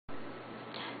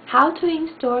How to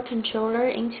install controller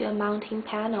into a mounting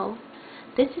panel.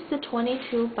 This is a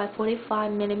 22 by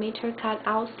 45 mm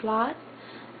cutout slot.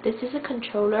 This is a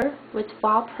controller with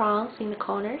 4 prongs in the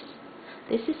corners.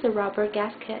 This is a rubber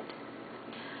gasket.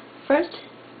 First,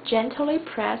 gently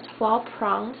press 4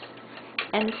 prongs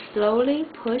and slowly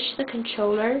push the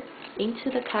controller into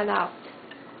the cutout.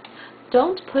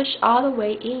 Don't push all the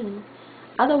way in,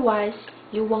 otherwise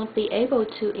you won't be able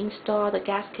to install the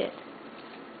gasket.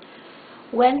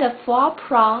 When the 4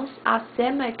 prongs are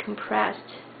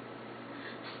semi-compressed,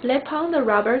 slip on the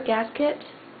rubber gasket.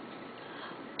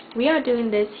 We are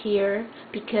doing this here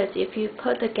because if you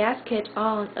put the gasket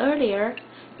on earlier,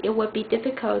 it would be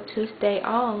difficult to stay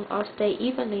on or stay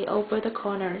evenly over the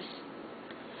corners.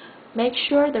 Make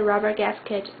sure the rubber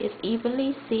gasket is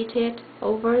evenly seated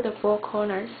over the 4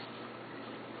 corners.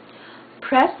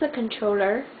 Press the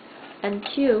controller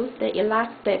until the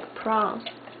elastic prongs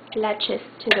latches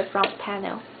to the front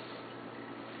panel.